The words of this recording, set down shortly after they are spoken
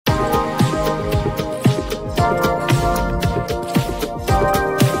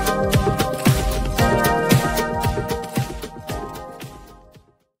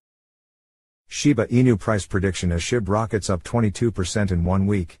Shiba Inu price prediction as SHIB rockets up 22% in 1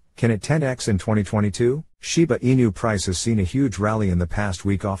 week. Can it 10x in 2022? Shiba Inu price has seen a huge rally in the past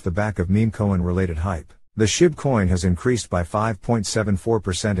week off the back of memecoin-related hype. The SHIB coin has increased by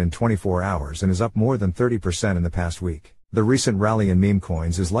 5.74% in 24 hours and is up more than 30% in the past week. The recent rally in meme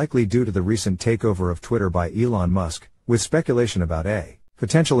coins is likely due to the recent takeover of Twitter by Elon Musk, with speculation about a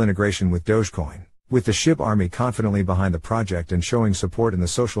potential integration with Dogecoin. With the SHIB army confidently behind the project and showing support in the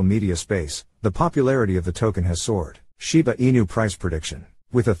social media space, the popularity of the token has soared. Shiba Inu price prediction.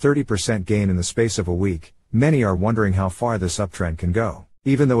 With a 30% gain in the space of a week, many are wondering how far this uptrend can go.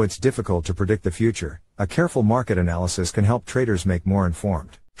 Even though it's difficult to predict the future, a careful market analysis can help traders make more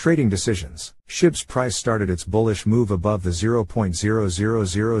informed trading decisions. SHIB's price started its bullish move above the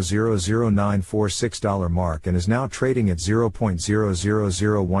 $0.000000946 mark and is now trading at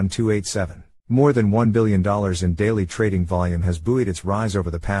 $0.0001287. More than $1 billion in daily trading volume has buoyed its rise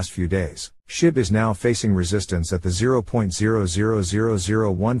over the past few days. SHIB is now facing resistance at the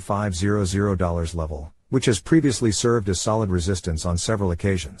 $0.0001500 level, which has previously served as solid resistance on several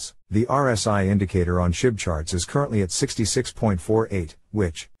occasions. The RSI indicator on SHIB charts is currently at 66.48,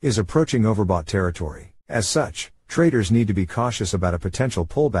 which is approaching overbought territory. As such, traders need to be cautious about a potential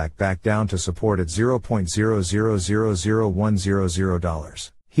pullback back down to support at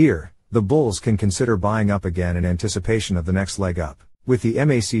 $0.0000100. Here, the bulls can consider buying up again in anticipation of the next leg up. With the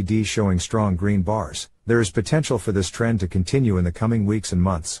MACD showing strong green bars, there is potential for this trend to continue in the coming weeks and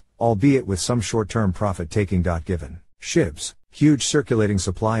months, albeit with some short-term profit taking. Given SHIB's huge circulating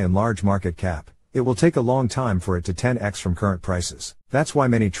supply and large market cap, it will take a long time for it to 10x from current prices. That's why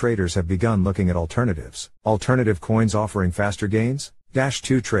many traders have begun looking at alternatives. Alternative coins offering faster gains?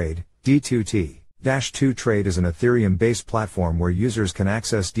 -2Trade, D2T. -2Trade is an Ethereum-based platform where users can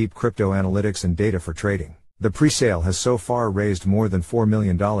access deep crypto analytics and data for trading. The pre-sale has so far raised more than $4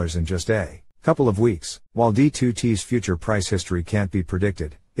 million in just a couple of weeks. While D2T's future price history can't be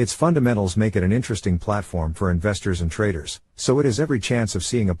predicted, its fundamentals make it an interesting platform for investors and traders, so it has every chance of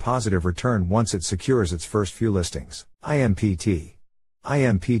seeing a positive return once it secures its first few listings. IMPT.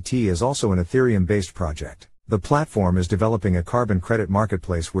 IMPT is also an Ethereum-based project. The platform is developing a carbon credit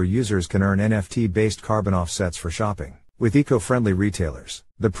marketplace where users can earn NFT-based carbon offsets for shopping with eco-friendly retailers.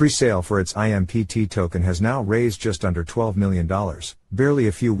 The pre-sale for its IMPT token has now raised just under $12 million, barely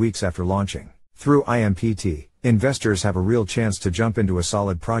a few weeks after launching. Through IMPT, investors have a real chance to jump into a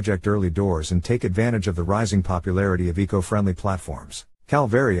solid project early doors and take advantage of the rising popularity of eco-friendly platforms.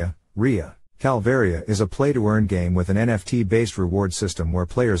 Calvaria, RIA. Calvaria is a play-to-earn game with an NFT-based reward system where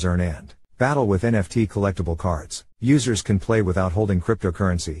players earn and battle with NFT collectible cards. Users can play without holding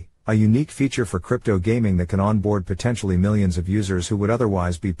cryptocurrency, a unique feature for crypto gaming that can onboard potentially millions of users who would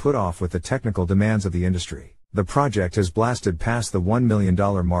otherwise be put off with the technical demands of the industry. The project has blasted past the $1 million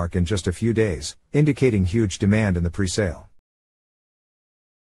mark in just a few days, indicating huge demand in the pre-sale.